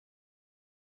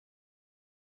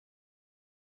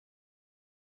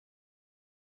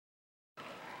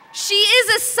She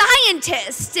is a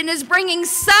scientist and is bringing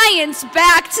science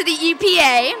back to the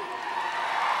EPA.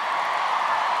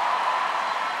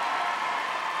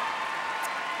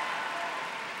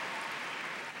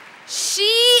 She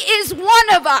is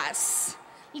one of us.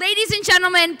 Ladies and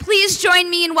gentlemen, please join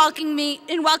me in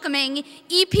welcoming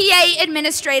EPA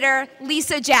Administrator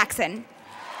Lisa Jackson.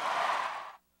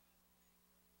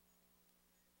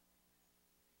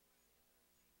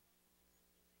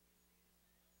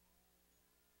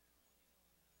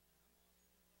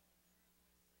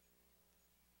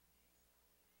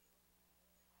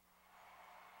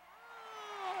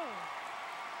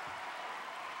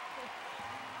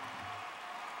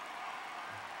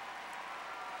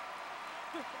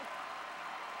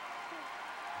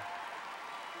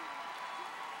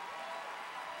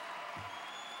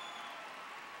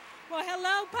 Well,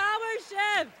 hello, Power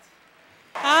Shift.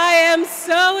 I am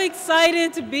so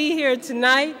excited to be here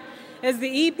tonight. As the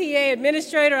EPA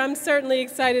Administrator, I'm certainly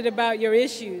excited about your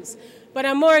issues, but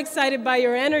I'm more excited by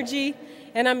your energy,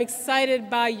 and I'm excited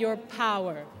by your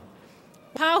power.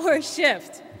 Power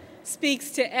Shift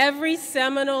speaks to every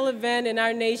seminal event in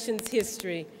our nation's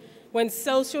history when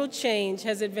social change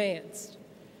has advanced.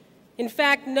 In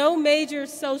fact, no major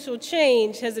social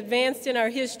change has advanced in our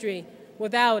history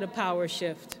without a power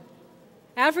shift.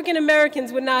 African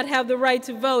Americans would not have the right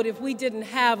to vote if we didn't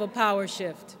have a power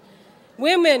shift.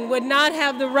 Women would not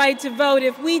have the right to vote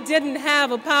if we didn't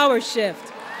have a power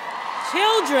shift.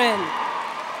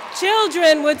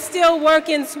 Children would still work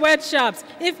in sweatshops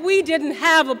if we didn't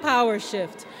have a power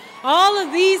shift. All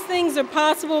of these things are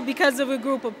possible because of a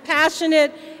group of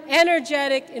passionate,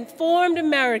 energetic, informed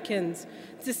Americans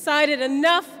decided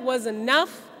enough was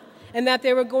enough and that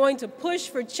they were going to push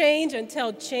for change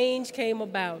until change came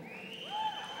about.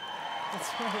 That's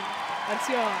right. That's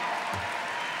y'all.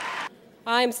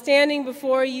 I'm standing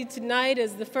before you tonight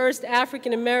as the first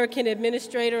African American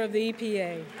administrator of the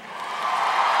EPA.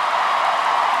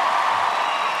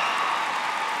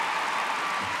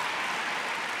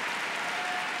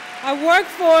 I work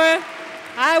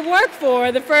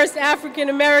for the first African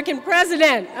American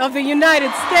president of the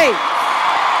United States.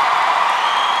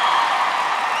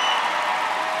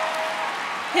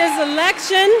 His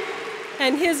election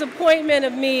and his appointment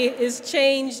of me has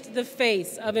changed the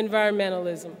face of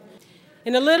environmentalism.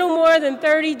 In a little more than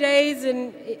 30 days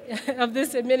of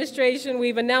this administration,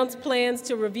 we've announced plans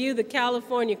to review the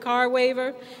California car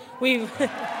waiver. We've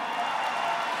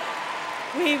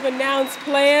announced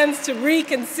plans to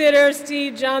reconsider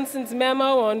Steve Johnson's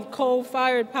memo on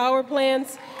coal-fired power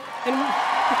plants.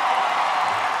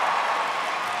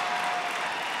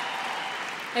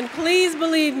 And please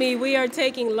believe me, we are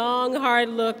taking long, hard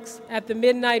looks at the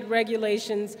midnight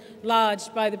regulations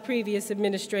lodged by the previous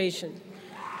administration.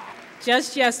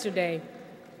 Just yesterday,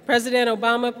 President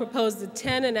Obama proposed a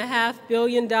 $10.5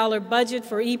 billion budget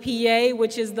for EPA,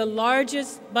 which is the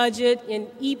largest budget in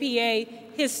EPA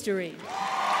history.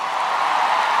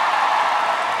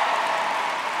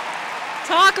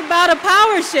 Talk about a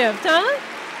power shift, huh?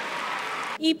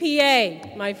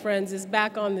 EPA, my friends, is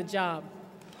back on the job.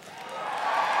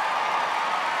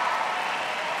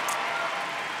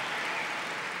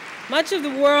 Much of the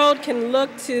world can look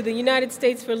to the United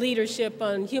States for leadership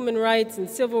on human rights and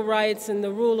civil rights and the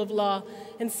rule of law.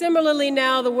 And similarly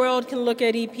now, the world can look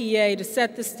at EPA to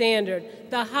set the standard,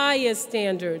 the highest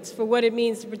standards for what it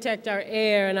means to protect our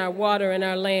air and our water and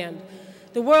our land.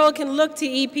 The world can look to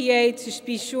EPA to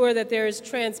be sure that there is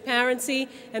transparency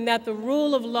and that the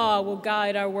rule of law will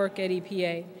guide our work at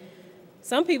EPA.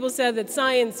 Some people said that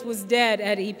science was dead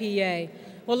at EPA.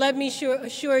 Well, let me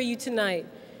assure you tonight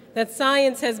that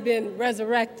science has been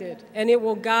resurrected, and it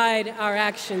will guide our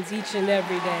actions each and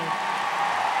every day.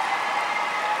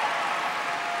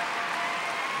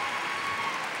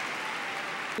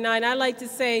 And I like to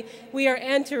say we are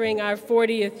entering our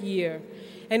 40th year,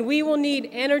 and we will need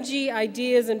energy,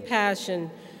 ideas, and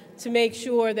passion to make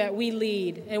sure that we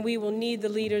lead, and we will need the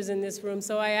leaders in this room.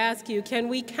 So I ask you, can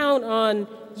we count on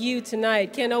you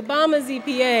tonight? Can Obama's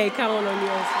EPA count on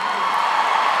yours?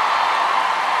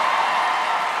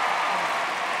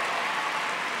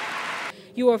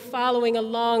 You are following a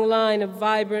long line of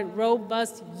vibrant,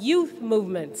 robust youth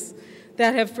movements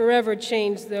that have forever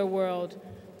changed their world.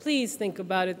 Please think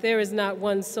about it. There is not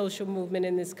one social movement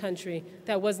in this country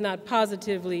that was not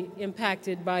positively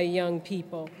impacted by young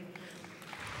people.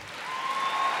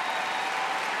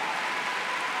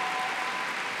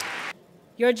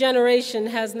 Your generation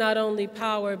has not only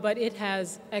power, but it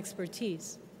has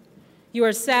expertise. You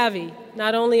are savvy,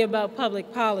 not only about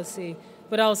public policy,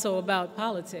 but also about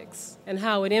politics and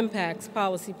how it impacts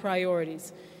policy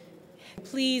priorities.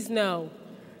 Please know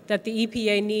that the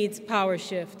EPA needs power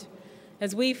shift.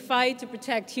 As we fight to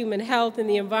protect human health and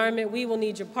the environment, we will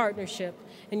need your partnership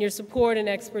and your support and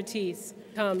expertise.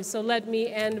 So let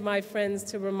me end, my friends,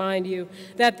 to remind you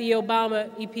that the Obama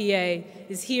EPA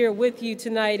is here with you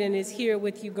tonight and is here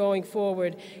with you going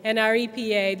forward. And our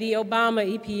EPA, the Obama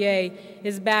EPA,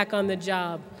 is back on the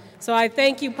job. So I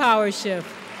thank you, Power Shift.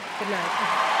 Good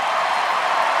night.